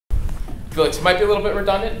feel like this might be a little bit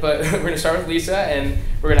redundant, but we're going to start with Lisa, and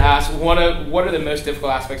we're going to ask what are the most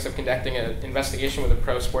difficult aspects of conducting an investigation with a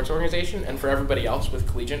pro sports organization, and for everybody else with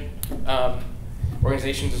collegiate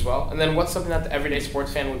organizations as well. And then what's something that the everyday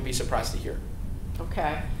sports fan would be surprised to hear?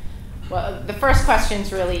 Okay. Well, the first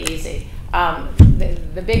question's really easy.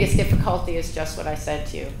 The biggest difficulty is just what I said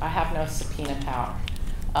to you. I have no subpoena power.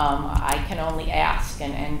 I can only ask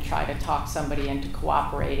and try to talk somebody into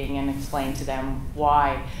cooperating and explain to them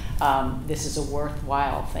why this is a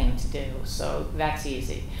worthwhile thing to do. So that's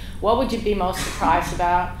easy. What would you be most surprised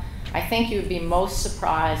about? I think you would be most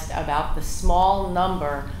surprised about the small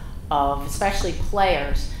number of, especially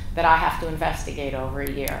players, that I have to investigate over a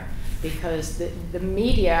year. Because the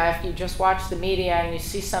media, if you just watch the media and you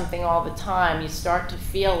see something all the time, you start to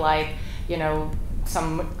feel like, you know,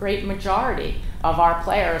 some great majority of our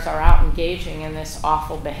players are out engaging in this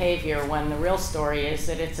awful behavior, when the real story is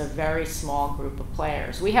that it's a very small group of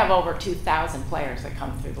players. We have over 2,000 players that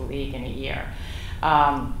come through the league in a year.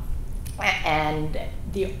 And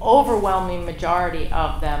the overwhelming majority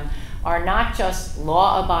of them are not just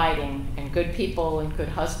law-abiding and good people and good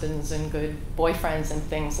husbands and good boyfriends and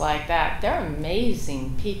things like that. They're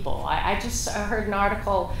amazing people. I just heard an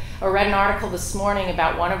article, or read an article this morning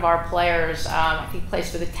about one of our players, I think he plays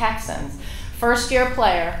for the Texans. First-year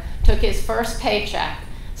player, took his first paycheck,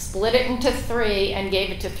 split it into 3, and gave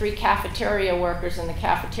it to 3 cafeteria workers in the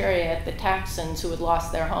cafeteria at the Texans who had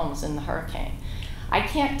lost their homes in the hurricane. I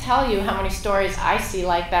can't tell you how many stories I see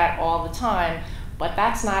like that all the time. But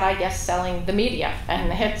that's not, I guess, selling the media and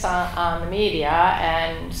the hits on the media.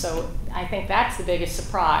 And so I think that's the biggest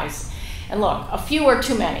surprise. And look, a few are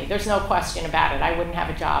too many. There's no question about it. I wouldn't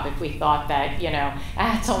have a job if we thought that, you know,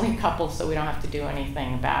 it's only a couple, so we don't have to do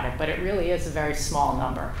anything about it. But it really is a very small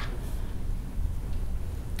number.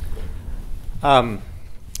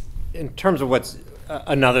 In terms of what's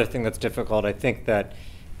another thing that's difficult, I think that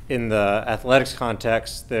in the athletics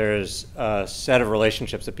context, there's a set of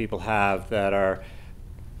relationships that people have that are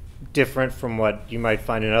different from what you might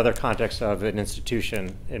find in other contexts of an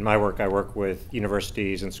institution. In my work, I work with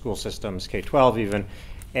universities and school systems, K-12 even,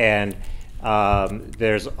 and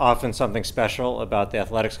there's often something special about the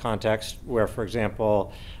athletics context where, for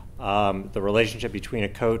example, the relationship between a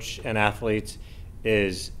coach and athletes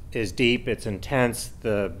is deep, it's intense.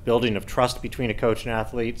 The building of trust between a coach and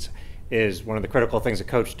athletes is one of the critical things a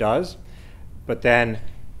coach does. But then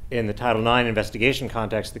in the Title IX investigation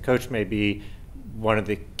context, the coach may be one of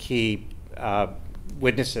the key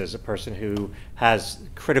witnesses, a person who has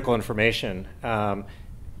critical information,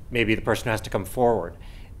 maybe the person who has to come forward.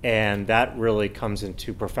 And that really comes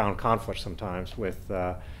into profound conflict sometimes with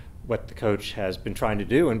what the coach has been trying to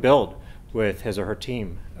do and build with his or her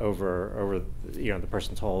team over you know, the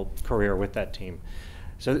person's whole career with that team.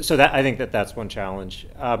 So that, I think that's one challenge.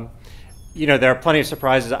 You know, there are plenty of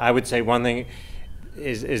surprises. I would say one thing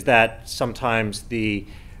is that sometimes the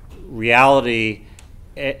reality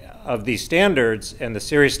of these standards and the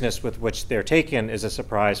seriousness with which they're taken is a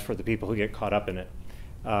surprise for the people who get caught up in it.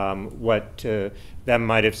 What to them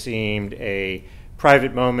might have seemed a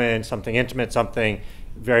private moment, something intimate, something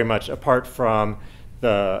very much apart from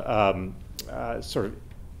the sort of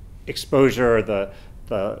exposure,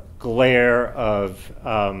 the glare of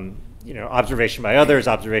you know, observation by others,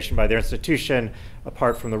 observation by their institution,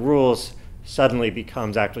 apart from the rules, suddenly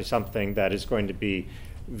becomes actually something that is going to be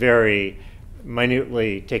very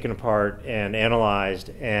minutely taken apart and analyzed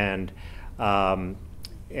and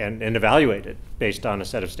evaluated based on a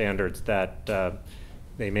set of standards that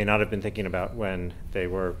they may not have been thinking about when they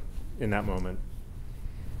were in that moment.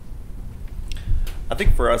 I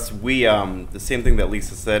think for us, we the same thing that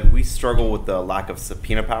Lisa said, we struggle with the lack of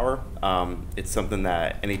subpoena power. It's something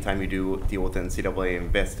that anytime you do deal with NCAA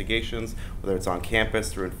investigations, whether it's on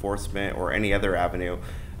campus through enforcement or any other avenue,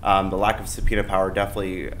 the lack of subpoena power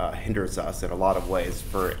definitely hinders us in a lot of ways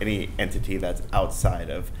for any entity that's outside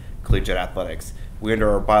of collegiate athletics. We, under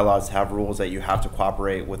our bylaws, have rules that you have to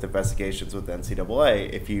cooperate with investigations with the NCAA.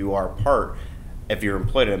 If you are if you're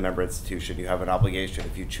employed at a member institution, you have an obligation.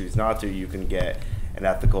 If you choose not to, you can get an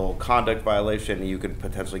ethical conduct violation, and you can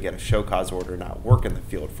potentially get a show cause order, not work in the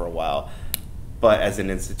field for a while. But as an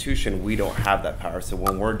institution, we don't have that power. So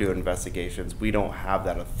when we're doing investigations, we don't have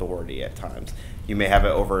that authority at times. You may have it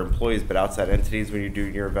over employees, but outside entities, when you're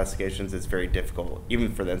doing your investigations, it's very difficult,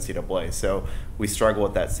 even for the NCAA. So we struggle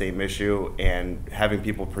with that same issue, and having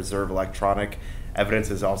people preserve electronic evidence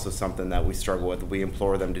is also something that we struggle with. We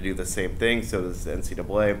implore them to do the same thing, so does the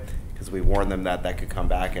NCAA, because we warn them that that could come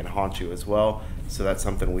back and haunt you as well. So that's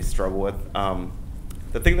something we struggle with.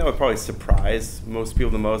 The thing that would probably surprise most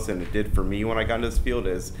people the most, and it did for me when I got into this field,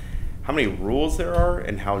 is how many rules there are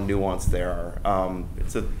and how nuanced they are.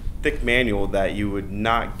 It's a thick manual that you would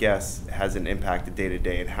not guess has an impact day to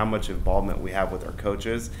day, and how much involvement we have with our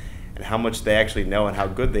coaches and how much they actually know and how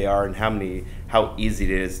good they are and how easy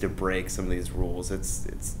it is to break some of these rules.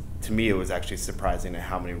 It's to me, it was actually surprising at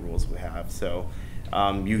how many rules we have. So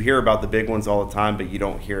you hear about the big ones all the time, but you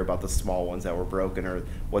don't hear about the small ones that were broken or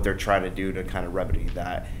what they're trying to do to kind of remedy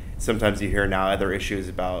that. Sometimes you hear now other issues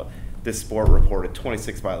about this sport reported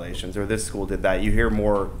 26 violations or this school did that. You hear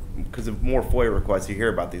more because of more FOIA requests. You hear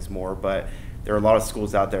about these more, but there are a lot of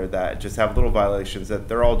schools out there that just have little violations that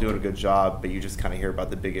they're all doing a good job, but you just kind of hear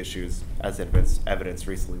about the big issues as evidenced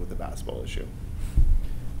recently with the basketball issue.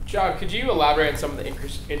 John, could you elaborate on some of the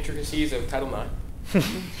intricacies of Title IX?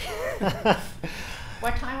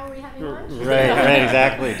 What time are we having lunch? Right,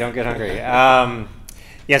 exactly. Don't get hungry.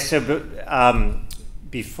 Yes, so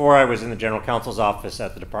before I was in the General Counsel's office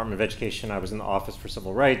at the Department of Education, I was in the Office for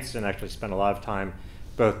Civil Rights and actually spent a lot of time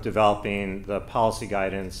both developing the policy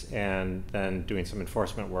guidance and then doing some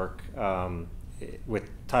enforcement work with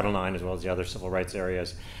Title IX as well as the other civil rights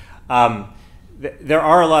areas. There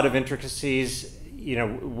are a lot of intricacies. You know,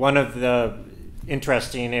 one of the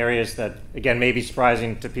interesting areas that, again, may be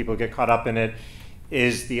surprising to people who get caught up in it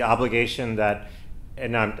is the obligation that,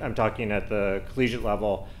 and I'm talking at the collegiate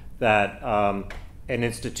level, that an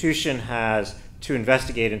institution has to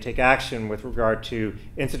investigate and take action with regard to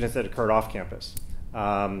incidents that occurred off campus.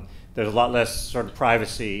 There's a lot less sort of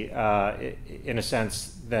privacy, in a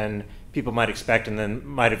sense, than people might expect and then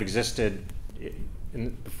might have existed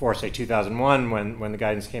before, say, 2001, when the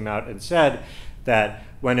guidance came out and said that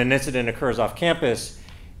when an incident occurs off campus,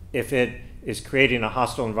 if it is creating a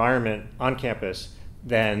hostile environment on campus,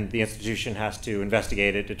 then the institution has to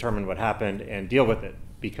investigate it, determine what happened, and deal with it,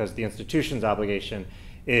 because the institution's obligation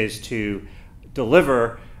is to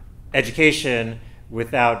deliver education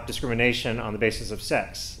without discrimination on the basis of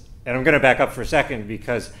sex. And I'm going to back up for a second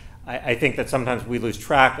because I think that sometimes we lose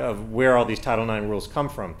track of where all these Title IX rules come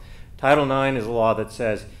from. Title IX is a law that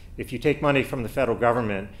says if you take money from the federal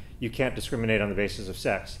government, you can't discriminate on the basis of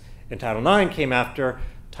sex. And Title IX came after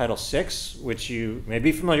Title VI, which you may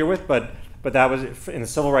be familiar with, but that was in the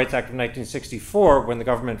Civil Rights Act of 1964 when the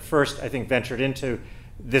government first, I think, ventured into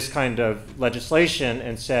this kind of legislation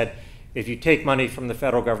and said, if you take money from the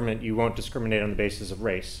federal government, you won't discriminate on the basis of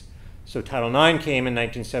race. So Title IX came in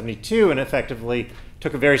 1972 and effectively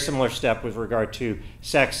took a very similar step with regard to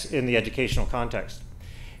sex in the educational context.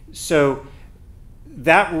 So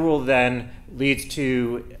that rule then leads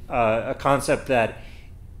to a concept that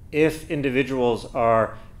if individuals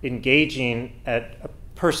are engaging at a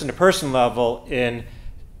person-to-person level in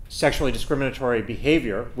sexually discriminatory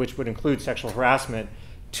behavior, which would include sexual harassment,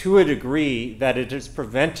 to a degree that it is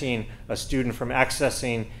preventing a student from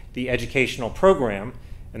accessing the educational program,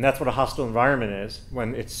 and that's what a hostile environment is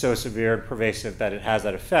when it's so severe and pervasive that it has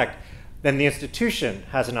that effect, then the institution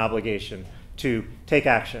has an obligation to take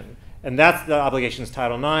action. And that's the obligations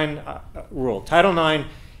Title IX rule. Title IX,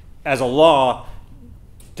 as a law,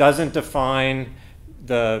 doesn't define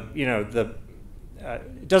it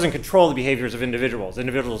doesn't control the behaviors of individuals.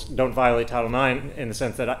 Individuals don't violate Title IX in the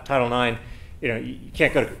sense that Title IX, you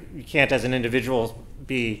can't as an individual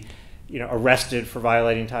be, arrested for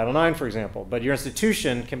violating Title IX, for example. But your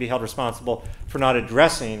institution can be held responsible for not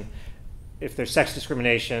addressing if there's sex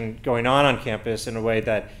discrimination going on campus in a way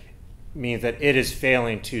that means that it is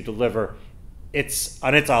failing to deliver its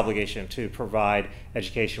obligation to provide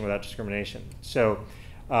education without discrimination. So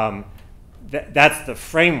that's the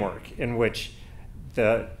framework in which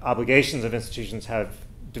the obligations of institutions have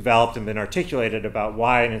developed and been articulated about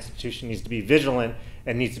why an institution needs to be vigilant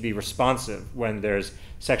and needs to be responsive when there's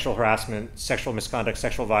sexual harassment, sexual misconduct,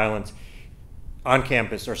 sexual violence on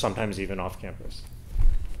campus or sometimes even off campus.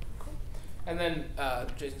 Cool. And then,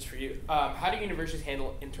 Jason's for you. How do universities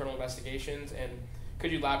handle internal investigations, and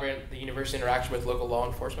could you elaborate on the university interaction with local law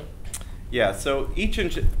enforcement? Yeah, so each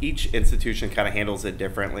institution kind of handles it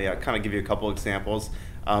differently. I'll kind of give you a couple examples.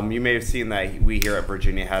 You may have seen that we here at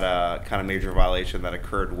Virginia had a kind of major violation that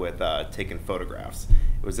occurred with taking photographs.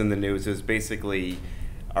 It was in the news. It was basically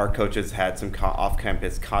our coaches had some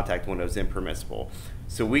off-campus contact when it was impermissible.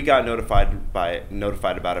 So we got notified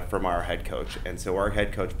about it from our head coach, and so our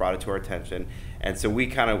head coach brought it to our attention. And so we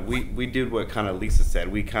did what kind of Lisa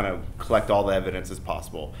said. We kind of collect all the evidence as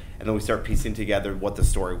possible, and then we start piecing together what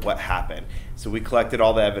happened. So we collected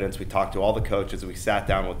all the evidence. We talked to all the coaches. We sat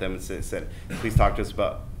down with them and said, "Please tell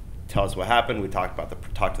us what happened." We talked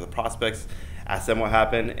to the prospects, asked them what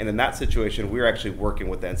happened, and in that situation, we were actually working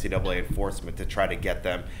with the NCAA enforcement to try to get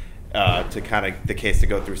them to kind of the case to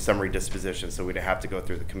go through summary disposition, so we didn't have to go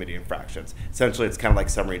through the committee infractions. Essentially, it's kind of like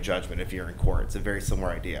summary judgment if you're in court. It's a very similar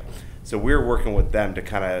idea. So we're working with them to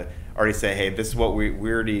kind of already say, hey, this is what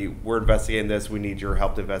we're investigating this. We need your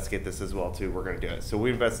help to investigate this as well too. We're going to do it. So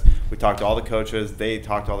we talked to all the coaches. They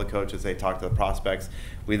talked to all the coaches. They talked to the prospects.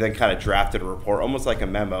 We then kind of drafted a report, almost like a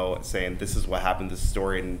memo, saying this is what happened, this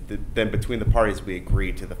story, and then between the parties we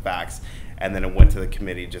agreed to the facts, and then it went to the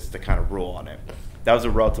committee just to kind of rule on it. That was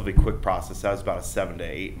a relatively quick process. That was about a 7 to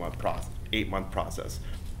 8 month process.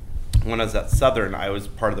 When I was at Southern, I was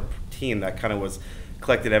part of the team that kind of was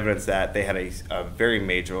collected evidence that they had a very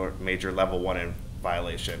major level 1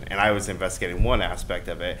 violation, and I was investigating one aspect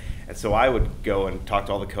of it. And so I would go and talk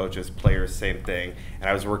to all the coaches, players, same thing, and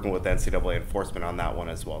I was working with NCAA enforcement on that one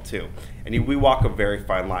as well too. And we walk a very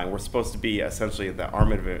fine line. We're supposed to be essentially the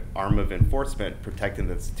arm of enforcement, protecting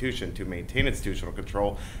the institution to maintain institutional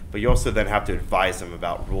control, but you also then have to advise them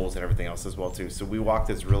about rules and everything else as well too. So we walk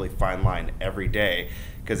this really fine line every day,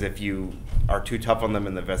 because if you are too tough on them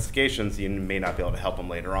in the investigations, you may not be able to help them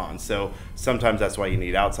later on. So sometimes that's why you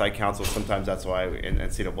need outside counsel. Sometimes that's why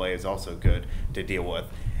NCAA is also good to deal with.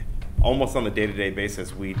 Almost on the day-to-day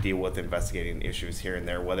basis, we deal with investigating issues here and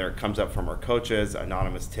there, whether it comes up from our coaches,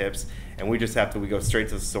 anonymous tips, and we go straight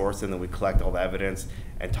to the source, and then we collect all the evidence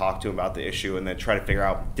and talk to them about the issue, and then try to figure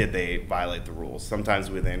out, did they violate the rules? Sometimes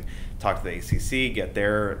we then talk to the ACC, get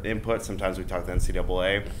their input. Sometimes we talk to the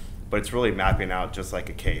NCAA, but it's really mapping out just like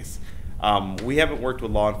a case. We haven't worked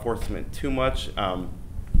with law enforcement too much.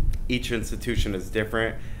 Each institution is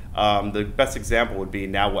different. The best example would be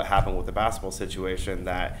now what happened with the basketball situation,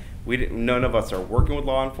 that none of us are working with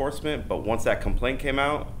law enforcement, but once that complaint came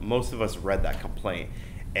out, most of us read that complaint.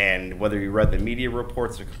 And whether you read the media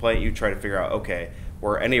reports or complaint, you try to figure out, okay,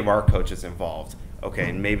 were any of our coaches involved?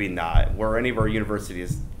 Okay, maybe not. Were any of our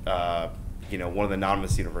universities, one of the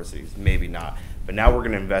anonymous universities? Maybe not. But now we're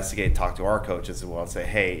going to investigate, talk to our coaches as well, and say,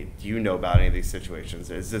 hey, do you know about any of these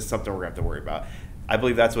situations? Is this something we're going to have to worry about? I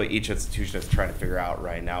believe that's what each institution is trying to figure out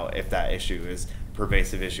right now, if that issue is a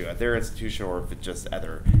pervasive issue at their institution or if it's just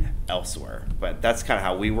elsewhere. But that's kind of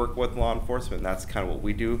how we work with law enforcement. That's kind of what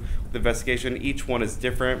we do with investigation. Each one is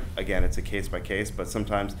different. Again, it's a case by case, but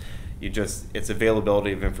sometimes it's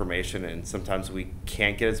availability of information, and sometimes we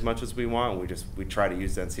can't get as much as we want. We try to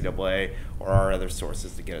use the NCAA or our other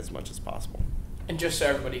sources to get as much as possible. And just so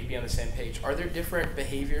everybody can be on the same page, are there different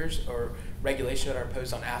behaviors or regulations that are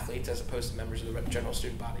imposed on athletes as opposed to members of the general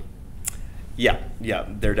student body? Yeah,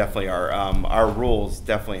 there definitely are. Our rules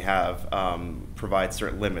definitely provide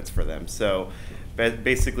certain limits for them. So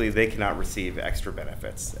basically, they cannot receive extra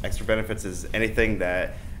benefits. Extra benefits is anything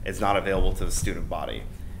that is not available to the student body.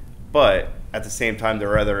 But at the same time, there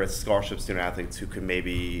are other scholarship student athletes who could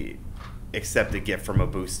maybe accept a gift from a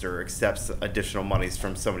booster, accepts additional monies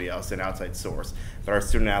from somebody else, an outside source. But our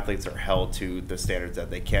student athletes are held to the standards that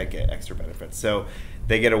they can't get extra benefits. So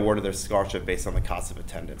they get awarded their scholarship based on the cost of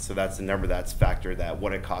attendance. So that's the number that's factored, that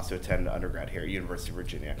what it costs to attend undergrad here at University of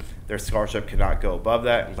Virginia. Their scholarship cannot go above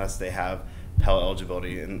that unless they have Pell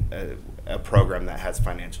eligibility in a program that has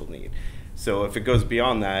financial need. So if it goes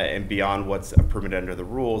beyond that and beyond what's permitted under the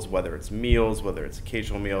rules, whether it's meals, whether it's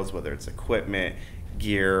occasional meals, whether it's equipment,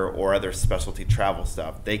 gear, or other specialty travel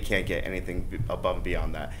stuff, they can't get anything above and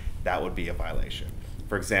beyond that. That would be a violation.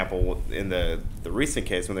 For example, in the recent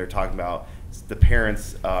case, when they're talking about the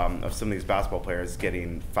parents of some of these basketball players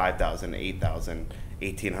getting $5,000, $8,000,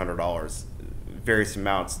 $1,800, various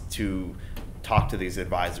amounts to talk to these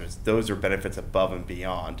advisors, those are benefits above and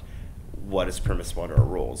beyond what is permissible under our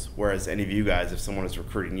rules. Whereas any of you guys, if someone is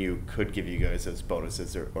recruiting you, could give you guys those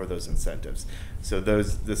bonuses or those incentives. So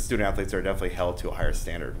the student athletes are definitely held to a higher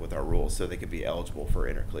standard with our rules, so they could be eligible for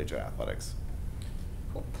intercollegiate athletics.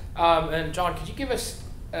 Cool. And John, could you give us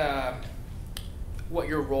what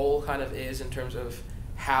your role kind of is in terms of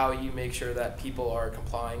how you make sure that people are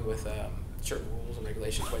complying with certain rules and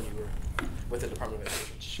regulations when you were with the Department of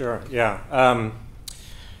Education? Sure, yeah.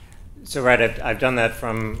 So I've done that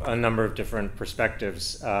from a number of different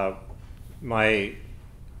perspectives. My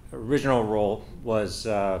original role was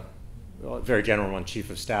a very general one, Chief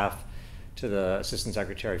of Staff to the Assistant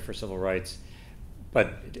Secretary for Civil Rights.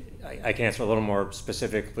 But I can answer a little more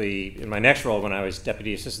specifically in my next role, when I was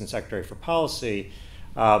Deputy Assistant Secretary for Policy.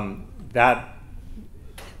 That's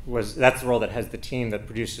the role that has the team that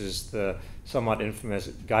produces the somewhat infamous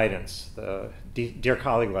guidance, the Dear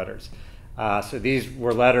Colleague letters. So these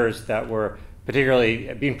were letters that were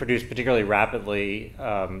being produced particularly rapidly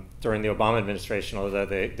during the Obama administration, although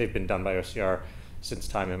they've been done by OCR since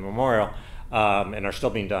time immemorial and are still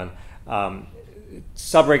being done.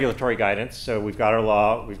 sub-regulatory guidance. So we've got our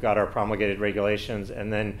law, we've got our promulgated regulations,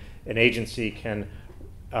 and then an agency can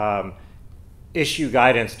issue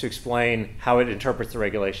guidance to explain how it interprets the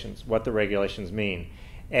regulations, what the regulations mean.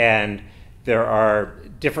 And there are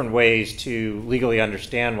different ways to legally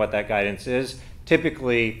understand what that guidance is.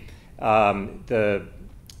 Typically, I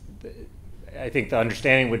think the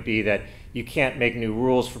understanding would be that you can't make new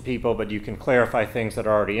rules for people, but you can clarify things that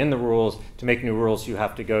are already in the rules. To make new rules, you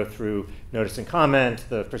have to go through notice and comment,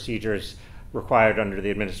 the procedures required under the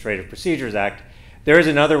Administrative Procedures Act. There is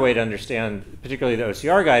another way to understand, particularly the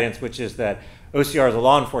OCR guidance, which is that OCR is a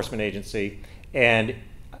law enforcement agency, and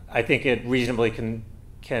I think it reasonably can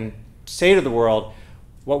say to the world,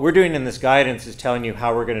 what we're doing in this guidance is telling you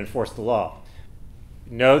how we're going to enforce the law.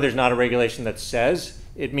 No, there's not a regulation that says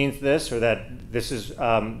it means this or that this is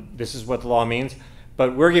what the law means,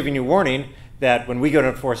 but we're giving you warning that when we go to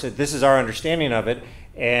enforce it, this is our understanding of it,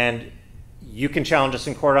 and you can challenge us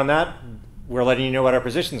in court on that. We're letting you know what our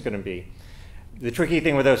position is going to be. The tricky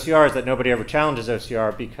thing with OCR is that nobody ever challenges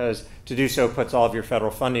OCR because to do so puts all of your federal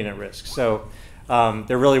funding at risk. So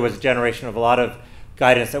there really was a generation of a lot of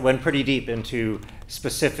guidance that went pretty deep into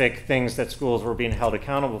specific things that schools were being held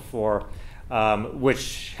accountable for,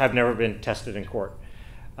 which have never been tested in court.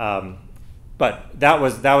 But that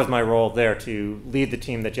was my role there, to lead the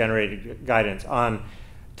team that generated guidance on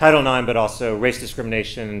Title IX, but also race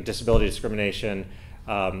discrimination, disability discrimination,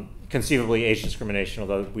 conceivably age discrimination,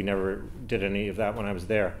 although we never did any of that when I was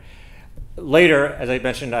there. Later, as I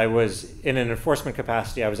mentioned, I was in an enforcement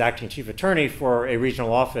capacity. I was acting chief attorney for a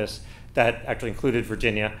regional office that actually included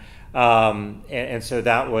Virginia. And so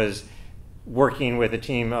that was working with a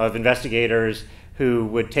team of investigators who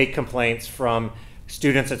would take complaints from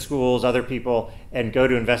students at schools, other people, and go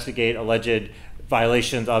to investigate alleged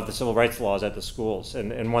violations of the civil rights laws at the schools.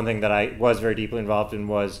 And one thing that I was very deeply involved in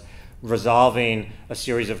was resolving a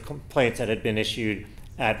series of complaints that had been issued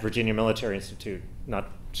at Virginia Military Institute, not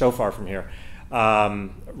so far from here,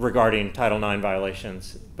 regarding Title IX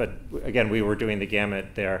violations. But again, we were doing the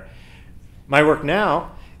gamut there. My work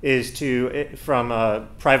now is to, from a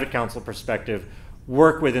private counsel perspective,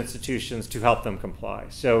 work with institutions to help them comply.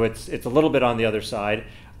 So it's a little bit on the other side.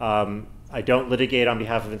 I don't litigate on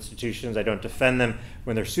behalf of institutions. I don't defend them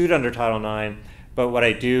when they're sued under Title IX. But what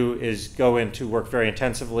I do is go in to work very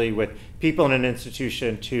intensively with people in an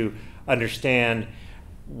institution to understand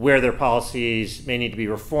where their policies may need to be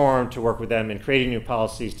reformed, to work with them in creating new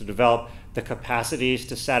policies, to develop the capacities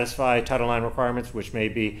to satisfy Title IX requirements, which may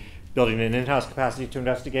be building an in-house capacity to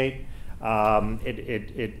investigate.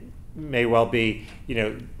 It may well be,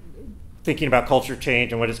 thinking about culture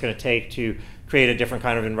change and what it's going to take to create a different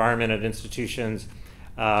kind of environment at institutions,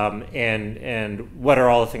 and what are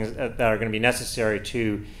all the things that are going to be necessary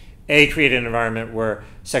to, A, create an environment where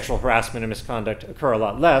sexual harassment and misconduct occur a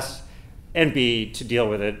lot less, and B, to deal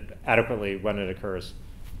with it adequately when it occurs.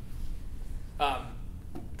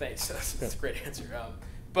 Thanks. That's a great answer.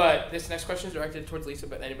 But this next question is directed towards Lisa,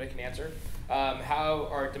 but anybody can answer. How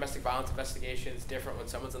are domestic violence investigations different when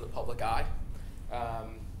someone's in the public eye?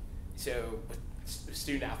 So with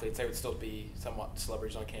student athletes, they would still be somewhat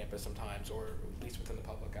celebrities on campus sometimes, or at least within the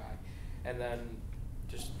public eye. And then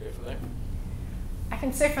just go from there. I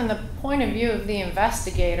can say from the point of view of the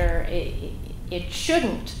investigator, it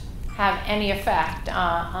shouldn't have any effect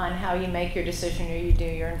on how you make your decision or you do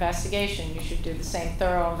your investigation. You should do the same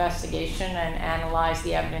thorough investigation and analyze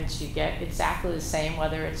the evidence you get exactly the same,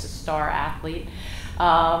 whether it's a star athlete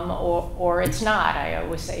or it's not. I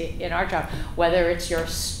always say in our job, whether it's your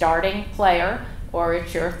starting player or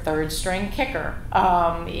it's your third string kicker,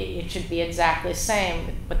 it should be exactly the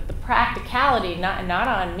same. But the practicality, not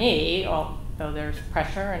on me, although there's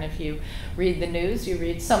pressure, and if you read the news, you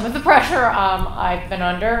read some of the pressure I've been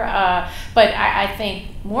under. But I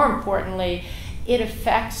think more importantly, it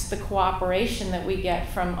affects the cooperation that we get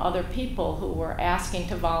from other people who were asking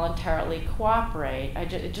to voluntarily cooperate.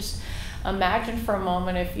 Just imagine for a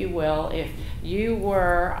moment, if you will, if you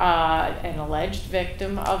were an alleged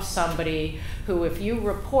victim of somebody who, if you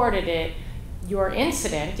reported it, your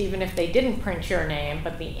incident, even if they didn't print your name,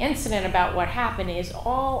 but the incident about what happened is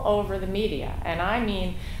all over the media, and I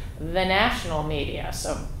mean the national media.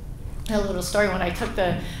 So a little story, when I took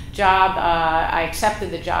the job, I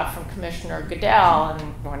accepted the job from Commissioner Goodell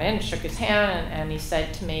and went in, shook his hand, and he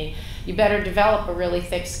said to me, "You better develop a really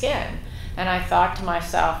thick skin." And I thought to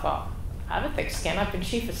myself, well, I have a thick skin. I've been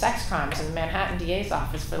chief of sex crimes in the Manhattan DA's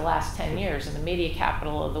office for the last 10 years in the media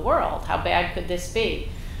capital of the world. How bad could this be?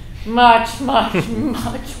 Much, much,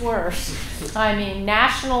 much worse. I mean,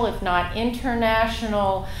 national, if not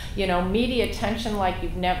international, media attention like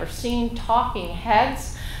you've never seen, talking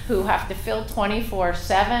heads who have to fill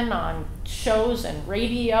 24/7 on shows and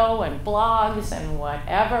radio and blogs and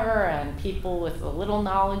whatever, and people with a little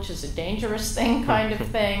knowledge is a dangerous thing kind of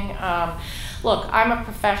thing. Look, I'm a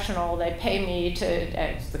professional. They pay me to,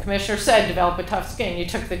 as the commissioner said, develop a tough skin. You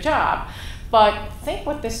took the job. But think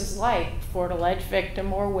what this is like for an alleged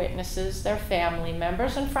victim or witnesses, their family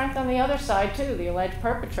members, and frankly on the other side too, the alleged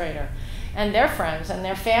perpetrator, and their friends and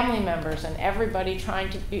their family members, and everybody trying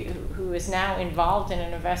to be, who is now involved in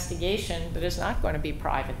an investigation that is not going to be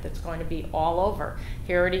private, that's going to be all over.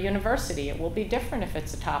 Here at a university, it will be different if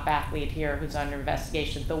it's a top athlete here who's under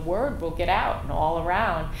investigation. The word will get out and all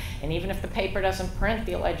around, and even if the paper doesn't print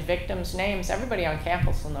the alleged victims' names, everybody on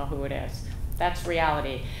campus will know who it is. That's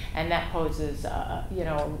reality, and that poses, a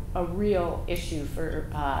real issue for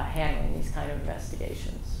handling these kind of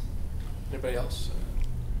investigations. Anybody else?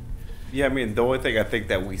 Yeah, I mean, the only thing I think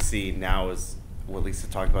that we see now is what Lisa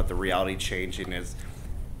talked about, the reality changing, is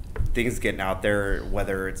things getting out there,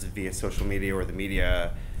 whether it's via social media or the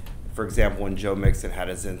media. For example, when Joe Mixon had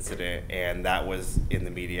his incident, and that was in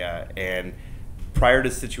the media, and prior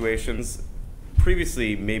to situations,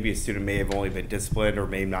 previously, maybe a student may have only been disciplined or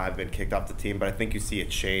may not have been kicked off the team, but I think you see a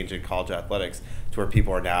change in college athletics to where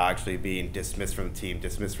people are now actually being dismissed from the team,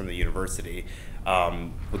 dismissed from the university,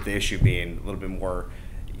 with the issue being a little bit more,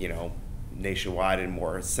 nationwide and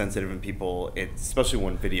more sensitive in people, especially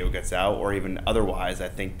when video gets out, or even otherwise. I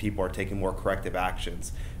think people are taking more corrective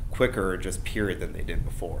actions quicker, just period, than they did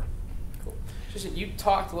before. Cool. Jason, you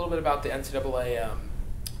talked a little bit about the NCAA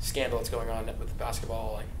scandal that's going on with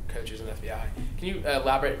basketball coaches and FBI. Can you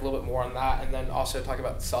elaborate a little bit more on that, and then also talk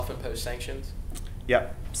about self-imposed sanctions? Yeah.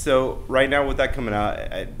 So right now with that coming out,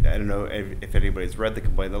 I don't know if anybody's read the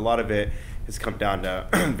complaint. A lot of it has come down to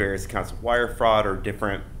various accounts of wire fraud or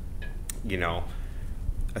different,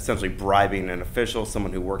 essentially bribing an official,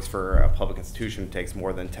 someone who works for a public institution, takes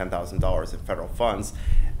more than $10,000 in federal funds.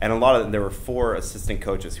 And a lot of them, there were 4 assistant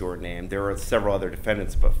coaches who were named. There were several other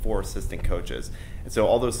defendants, but 4 assistant coaches. And so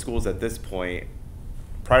all those schools at this point,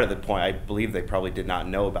 prior to the point, I believe they probably did not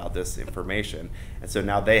know about this information. And so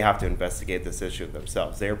now they have to investigate this issue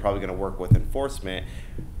themselves. They are probably going to work with enforcement,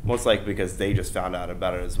 most likely because they just found out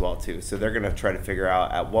about it as well too. So they're going to try to figure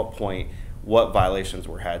out at what point what violations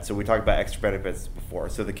were had. So we talked about extra benefits before.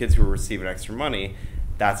 So the kids who were receiving extra money,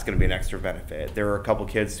 that's going to be an extra benefit. There were a couple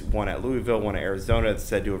kids, one at Louisville, one at Arizona, that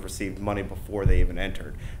said to have received money before they even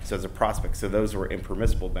entered. So as a prospect, so those were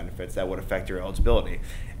impermissible benefits that would affect your eligibility.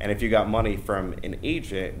 And if you got money from an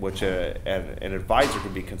agent, which an advisor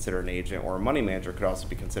could be considered an agent, or a money manager could also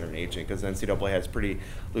be considered an agent, because NCAA has pretty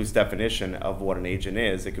loose definition of what an agent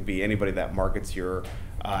is. It could be anybody that markets your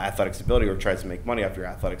athletics ability or tries to make money off your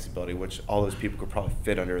athletics ability, which all those people could probably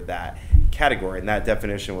fit under that category. And that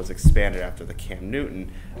definition was expanded after the Cam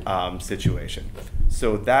Newton situation.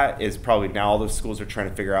 So that is probably now all those schools are trying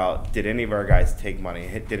to figure out, did any of our guys take money?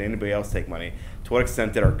 Did anybody else take money? To what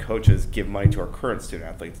extent did our coaches give money to our current student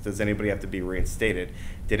athletes? Does anybody have to be reinstated?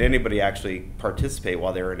 Did anybody actually participate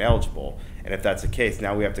while they were ineligible? And if that's the case,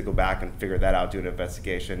 now we have to go back and figure that out, do an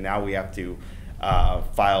investigation. Now we have to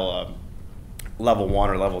file a level 1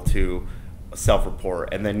 or level 2 self-report,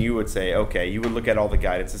 and then you would say, okay, you would look at all the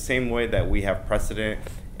guidance the same way that we have precedent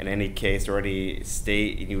in any case or any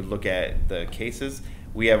state, and you would look at the cases.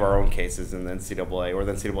 We have our own cases in the NCAA, or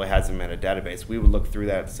the NCAA has them in a database. We would look through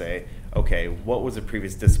that and say, okay, what was the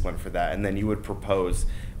previous discipline for that? And then you would propose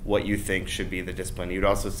what you think should be the discipline. You'd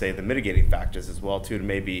also say the mitigating factors as well too, to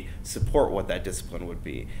maybe support what that discipline would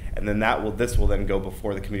be. And then this will then go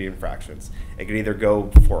before the committee of infractions. It could either go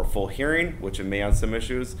for a full hearing, which it may on some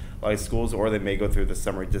issues, like schools, or they may go through the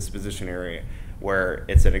summary disposition area, where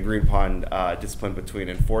it's an agreed upon discipline between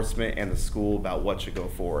enforcement and the school about what should go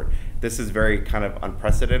forward. This is very kind of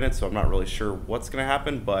unprecedented, so I'm not really sure what's going to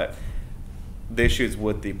happen, but the issues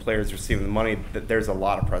with the players receiving the money, there's a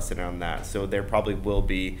lot of precedent on that. So there probably will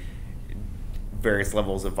be various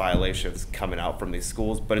levels of violations coming out from these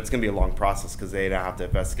schools, but it's going to be a long process because they now have to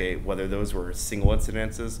investigate whether those were single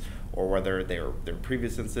incidences or whether they're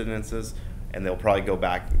previous incidences, and they'll probably go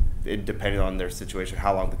back, depending on their situation,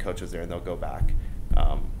 how long the coach is there, and they'll go back.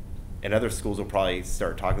 And other schools will probably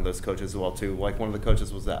start talking to those coaches as well too. Like one of the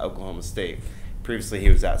coaches was at Oklahoma State. Previously, he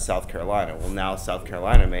was at South Carolina. Well, now South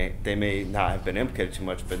Carolina may not have been implicated too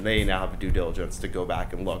much, but they now have a due diligence to go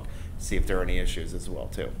back and look, see if there are any issues as well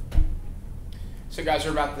too. So, guys,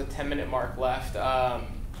 we're about the 10-minute mark left. I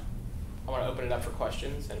want to open it up for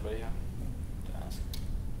questions. Anybody have to ask?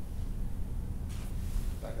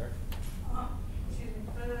 Back there. Excuse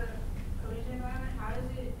me.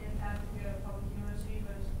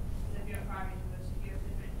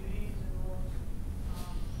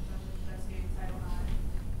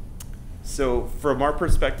 So from our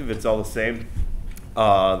perspective, it's all the same.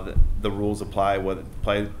 The rules apply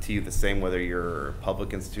to you the same whether you're a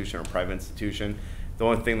public institution or a private institution. The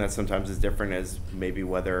only thing that sometimes is different is maybe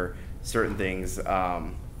whether certain things,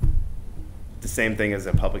 the same thing as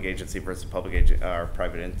a public agency versus a or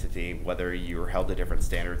private entity, whether you're held to different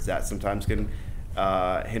standards, that sometimes can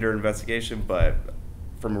hinder investigation. But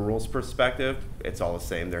from a rules perspective, it's all the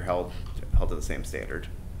same. They're held to the same standard.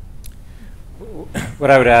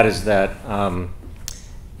 What I would add is that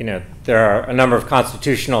there are a number of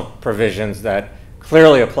constitutional provisions that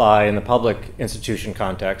clearly apply in the public institution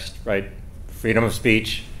context, right? Freedom of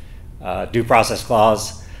speech, due process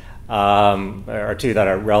clause are two that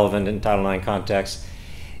are relevant in Title IX context.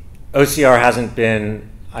 OCR hasn't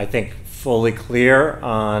been, I think, fully clear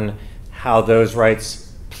on how those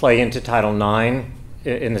rights play into Title IX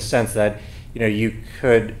in the sense that you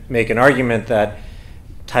could make an argument that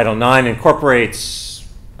Title IX incorporates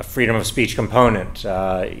a freedom of speech component.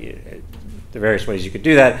 The various ways you could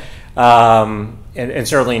do that, and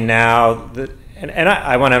certainly now,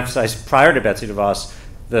 I want to emphasize, prior to Betsy DeVos,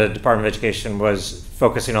 the Department of Education was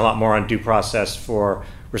focusing a lot more on due process for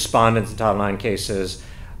respondents in Title IX cases,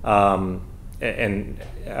 obviously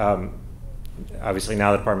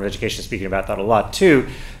now the Department of Education is speaking about that a lot too.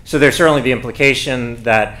 So there's certainly the implication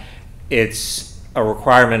that it's a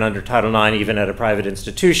requirement under Title IX, even at a private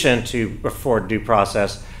institution, to afford due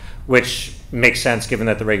process, which makes sense given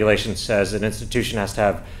that the regulation says an institution has to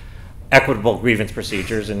have equitable grievance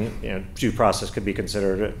procedures, and due process could be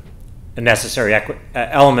considered a necessary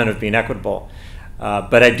element of being equitable.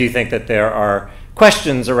 But I do think that there are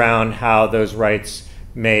questions around how those rights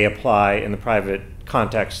may apply in the private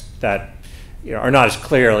context that are not as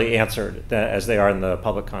clearly answered as they are in the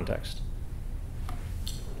public context.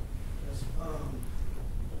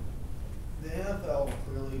 The NFL,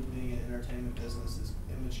 clearly being an entertainment business, is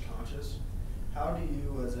image conscious. How do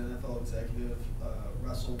you, as an NFL executive,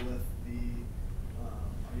 wrestle with the,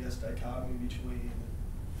 dichotomy between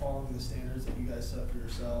following the standards that you guys set for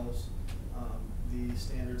yourselves, the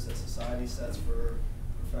standards that society sets for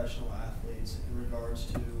professional athletes in regards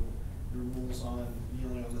to your rules on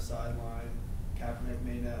kneeling on the sideline? Kaepernick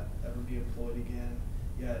may not ever be employed again,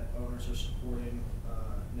 yet owners are supporting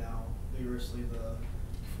now vigorously the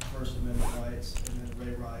First Amendment rights, and then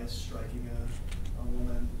Ray Rice striking a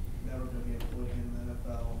woman never going to be employed in the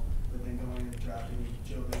NFL, but then going and drafting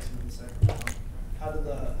Joe Mixon in the second round. How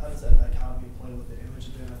does that dichotomy play with the image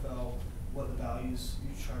of the NFL, what the values you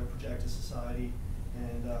try to project to society,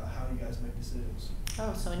 and how you guys make decisions?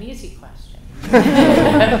 Oh, so an easy question.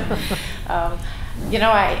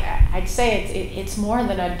 I'd say it's more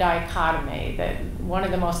than a dichotomy. That one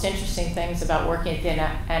of the most interesting things about working at the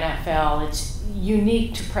NFL, it's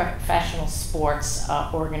unique to professional sports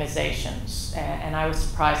organizations, and I was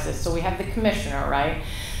surprised at this. So we have the commissioner, right,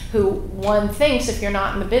 who one thinks, if you're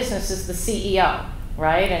not in the business, is the CEO,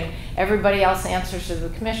 right, and everybody else answers to the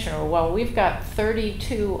commissioner. Well, we've got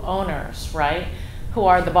 32 owners, right, who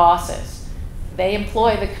are the bosses. They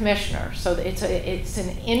employ the commissioner, so it's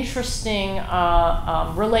an interesting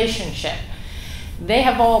relationship. They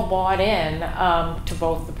have all bought in to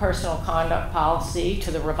both the personal conduct policy,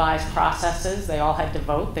 to the revised processes. They all had to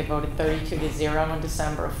vote. They voted 32-0 in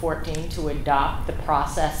December of 2014 to adopt the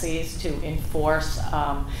processes to enforce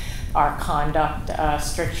our conduct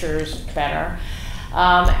strictures better.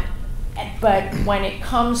 But when it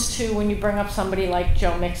comes to when you bring up somebody like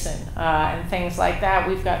Joe Mixon and things like that,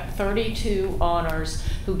 we've got 32 owners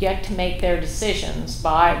who get to make their decisions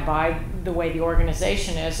by the way the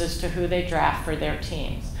organization is as to who they draft for their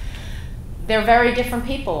teams. They're very different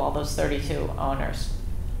people, all those 32 owners.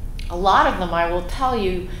 A lot of them, I will tell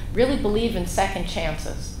you, really believe in second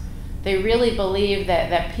chances. They really believe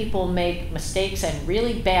that people make mistakes, and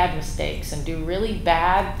really bad mistakes, and do really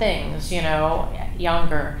bad things,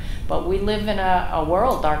 younger. But we live in a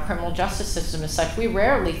world, our criminal justice system is such, we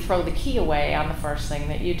rarely throw the key away on the first thing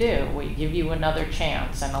that you do. We give you another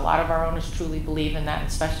chance. And a lot of our owners truly believe in that,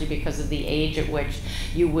 especially because of the age at which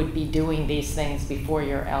you would be doing these things before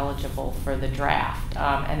you're eligible for the draft.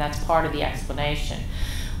 And that's part of the explanation.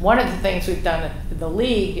 One of the things we've done at the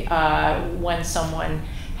league, when someone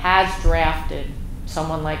has drafted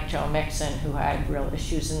someone like Joe Mixon, who had real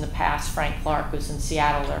issues in the past, Frank Clark, who's in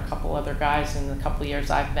Seattle, there are a couple other guys in the couple of years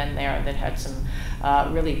I've been there that had some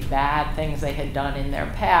really bad things they had done in their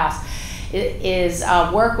past, is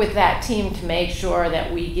work with that team to make sure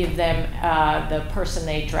that we give them, the person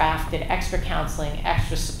they drafted, extra counseling,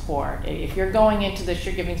 extra support. If you're going into this,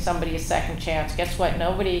 you're giving somebody a second chance, guess what?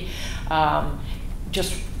 Nobody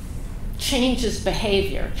just changes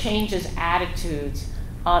behavior, changes attitudes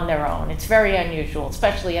on their own. It's very unusual,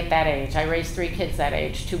 especially at that age. I raised 3 kids that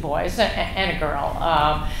age, 2 boys and a girl.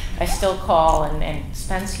 I still call, and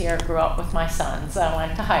Spence here grew up with my sons. I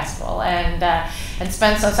went to high school, and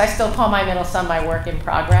Spence, I still call my middle son my work in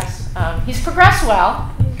progress. He's progressed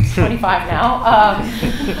well. He's 25 now,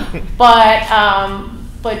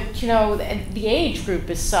 but you know, the age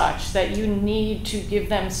group is such that you need to give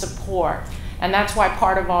them support. And that's why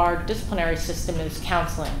part of our disciplinary system is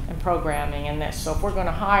counseling and programming and this. So if we're going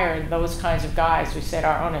to hire those kinds of guys, we say to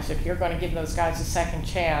our owners, if you're going to give those guys a second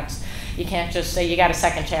chance, you can't just say you got a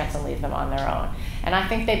second chance and leave them on their own. And I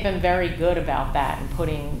think they've been very good about that and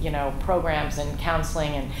putting, you know, programs and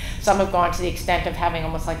counseling, and some have gone to the extent of having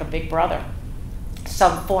almost like a big brother,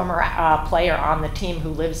 some former player on the team who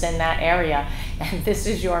lives in that area, and this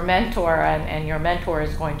is your mentor, and your mentor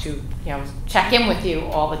is going to, you know, check in with you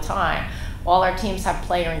all the time. All our teams have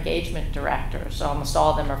player engagement directors. Almost all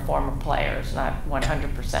of them are former players, not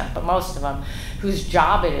 100%, but most of them, whose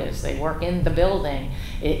job it is, they work in the building,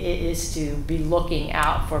 it is to be looking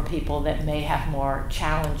out for people that may have more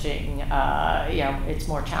challenging, you know, it's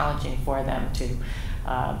more challenging for them to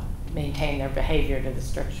maintain their behavior to the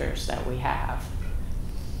strictures that we have.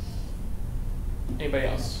 Anybody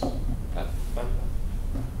else?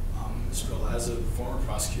 Ms. Friel, as a former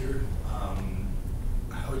prosecutor,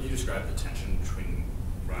 how would you describe the tension between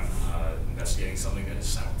investigating something that is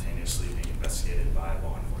simultaneously being investigated by a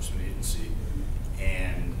law enforcement agency,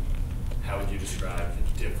 and how would you describe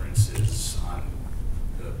the differences on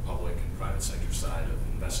the public and private sector side of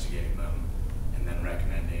investigating them and then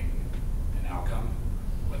recommending an outcome,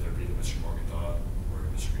 whether it be to Mr. Morgenthau or to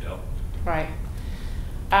Mr. Friel? Right.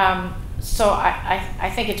 So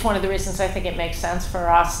I think it's one of the reasons I think it makes sense for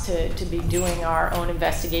us to be doing our own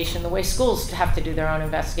investigation the way schools have to do their own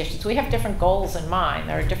investigations. We have different goals in mind.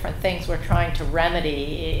 There are different things we're trying to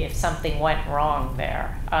remedy if something went wrong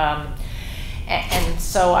there. And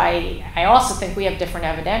so I also think we have different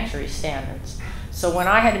evidentiary standards. So when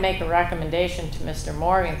I had to make a recommendation to Mr.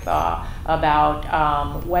 Morgenthau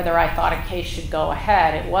about whether I thought a case should go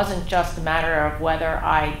ahead, it wasn't just a matter of whether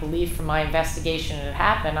I believed from my investigation it had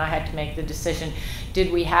happened. I had to make the decision,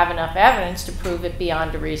 did we have enough evidence to prove it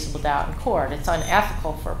beyond a reasonable doubt in court? It's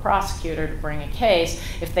unethical for a prosecutor to bring a case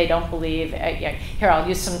if they don't believe, here I'll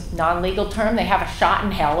use some non-legal term, they have a shot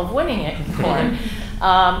in hell of winning it in court.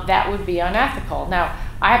 That would be unethical. Now,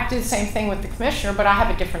 I have to do the same thing with the commissioner, but I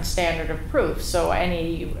have a different standard of proof. So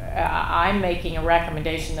I'm making a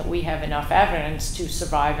recommendation that we have enough evidence to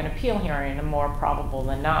survive an appeal hearing, and more probable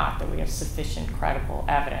than not that we have sufficient credible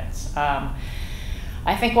evidence.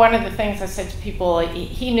 I think one of the things I said to people,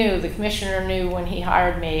 he knew, the commissioner knew when he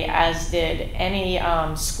hired me, as did any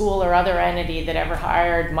school or other entity that ever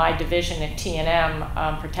hired my division at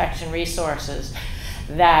T&M, Protection Resources,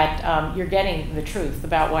 that you're getting the truth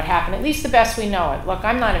about what happened, at least the best we know it. Look,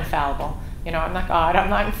 I'm not infallible. You know, I'm not God, I'm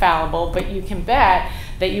not infallible, but you can bet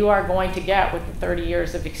that you are going to get, with the 30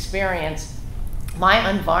 years of experience, my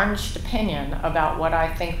unvarnished opinion about what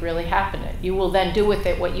I think really happened. You will then do with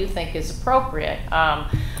it what you think is appropriate.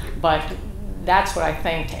 But that's what I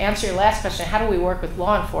think. To answer your last question, how do we work with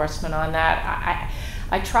law enforcement on that?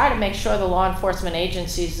 I try to make sure the law enforcement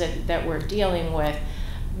agencies that we're dealing with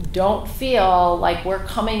don't feel like we're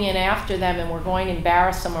coming in after them and we're going to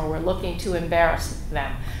embarrass them or we're looking to embarrass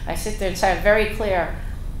them. I sit there and say, I'm very clear,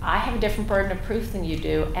 I have a different burden of proof than you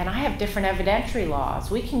do, and I have different evidentiary laws.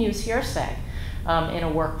 We can use hearsay in a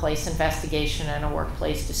workplace investigation and a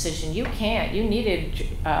workplace decision. You can't. You needed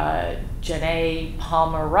Janae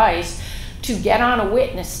Palmer Rice to get on a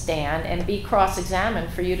witness stand and be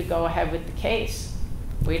cross-examined for you to go ahead with the case.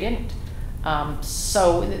 We didn't.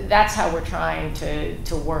 So that's how we're trying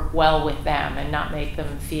to work well with them and not make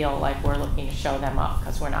them feel like we're looking to show them up,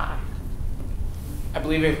 because we're not. I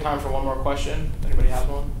believe we have time for one more question. Anybody have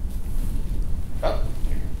one? Oh.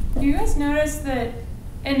 Do you guys notice that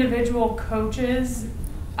individual coaches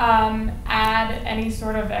add any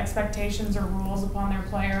sort of expectations or rules upon their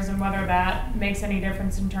players, and whether that makes any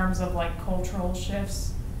difference in terms of like cultural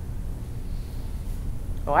shifts?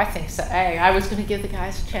 Oh, I think so. Hey, I was going to give the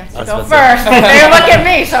guys a chance to go first, but they look at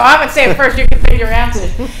me, so I'm going to say it first. You can figure your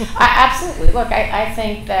answers. Absolutely. Look, I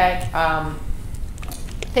think that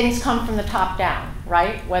things come from the top down,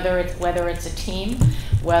 right? Whether it's a team,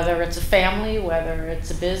 whether it's a family, whether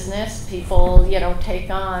it's a business, people, you know,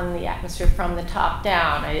 take on the atmosphere from the top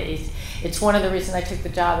down. It's one of the reasons I took the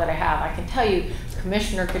job that I have. I can tell you,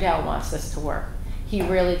 Commissioner Goodell wants this to work. he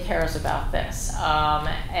really cares about this.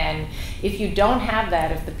 And if you don't have that,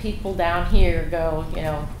 if the people down here go, you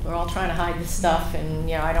know, we're all trying to hide this stuff and,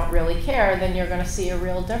 you know, I don't really care, then you're going to see a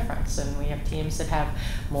real difference. And we have teams that have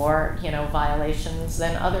more, you know, violations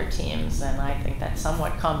than other teams. And I think that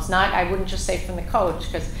somewhat comes, not, I wouldn't just say from the coach,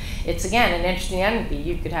 because it's, again, an interesting entity.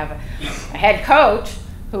 You could have a head coach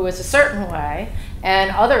who is a certain way, and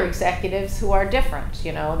other executives who are different.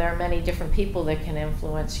 You know, there are many different people that can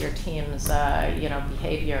influence your team's, you know,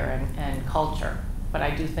 behavior and culture. But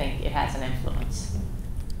I do think it has an influence.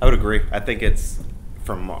 I would agree. I think it's,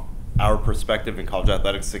 from our perspective in college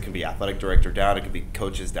athletics, it can be athletic director down, it can be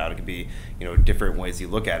coaches down, it can be, you know, different ways you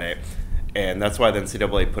look at it. And that's why the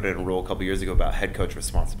NCAA put in a rule a couple years ago about head coach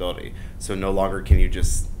responsibility. So no longer can you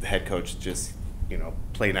just, the head coach just, you know,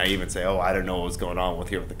 play naive and say, oh, I don't know what was going on with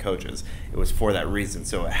here with the coaches. It was for that reason.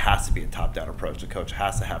 So it has to be a top-down approach. The coach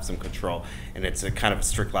has to have some control, and it's a kind of a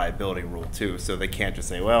strict liability rule too. So they can't just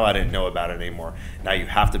say, well, I didn't know about it anymore. Now you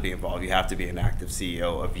have to be involved. You have to be an active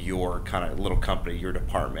CEO of your kind of little company, your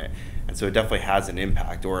department. And so it definitely has an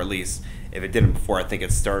impact, or at least if it didn't before, I think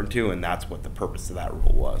it's starting to, and that's what the purpose of that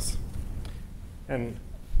rule was. And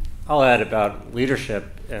I'll add about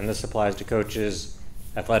leadership, and this applies to coaches,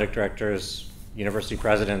 athletic directors, university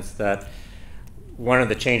presidents, that one of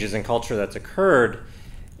the changes in culture that's occurred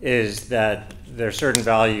is that there are certain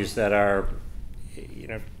values that are, you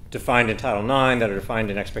know, defined in Title IX, that are defined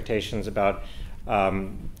in expectations about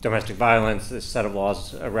domestic violence, this set of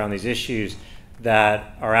laws around these issues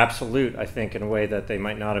that are absolute, I think, in a way that they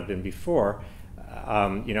might not have been before.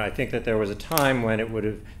 You know, I think that there was a time when it would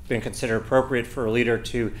have been considered appropriate for a leader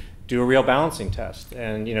to do a real balancing test.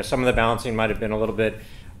 And, you know, some of the balancing might have been a little bit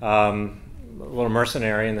a little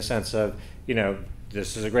mercenary in the sense of, you know,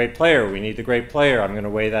 this is a great player, we need the great player, I'm going to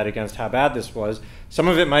weigh that against how bad this was. Some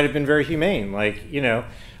of it might have been very humane, like, you know,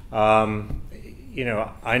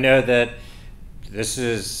 I know that this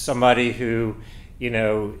is somebody who, you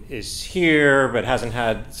know, is here but hasn't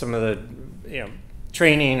had some of the, you know,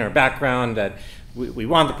 training or background that we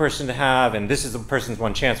want the person to have, and this is the person's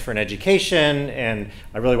one chance for an education, and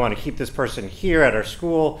I really want to keep this person here at our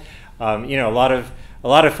school. You know, a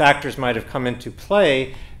lot of factors might have come into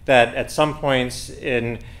play that at some points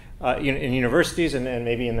in universities and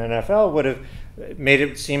maybe in the NFL would have made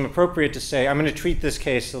it seem appropriate to say, I'm going to treat this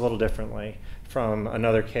case a little differently from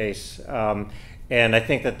another case. And I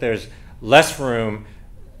think that there's less room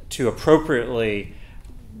to appropriately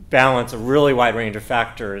balance a really wide range of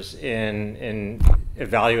factors in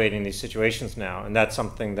evaluating these situations now. And that's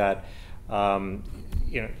something that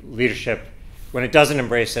you know, leadership, when it doesn't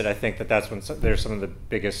embrace it, I think that that's when there's some of the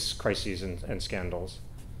biggest crises and scandals.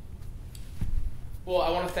 Well, I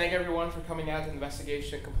want to thank everyone for coming out to the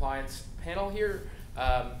investigation and compliance panel here.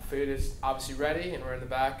 Food is obviously ready, and we're in the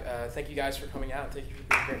back. Thank you guys for coming out. Thank you for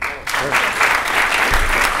being great panelists.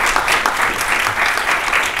 Sure.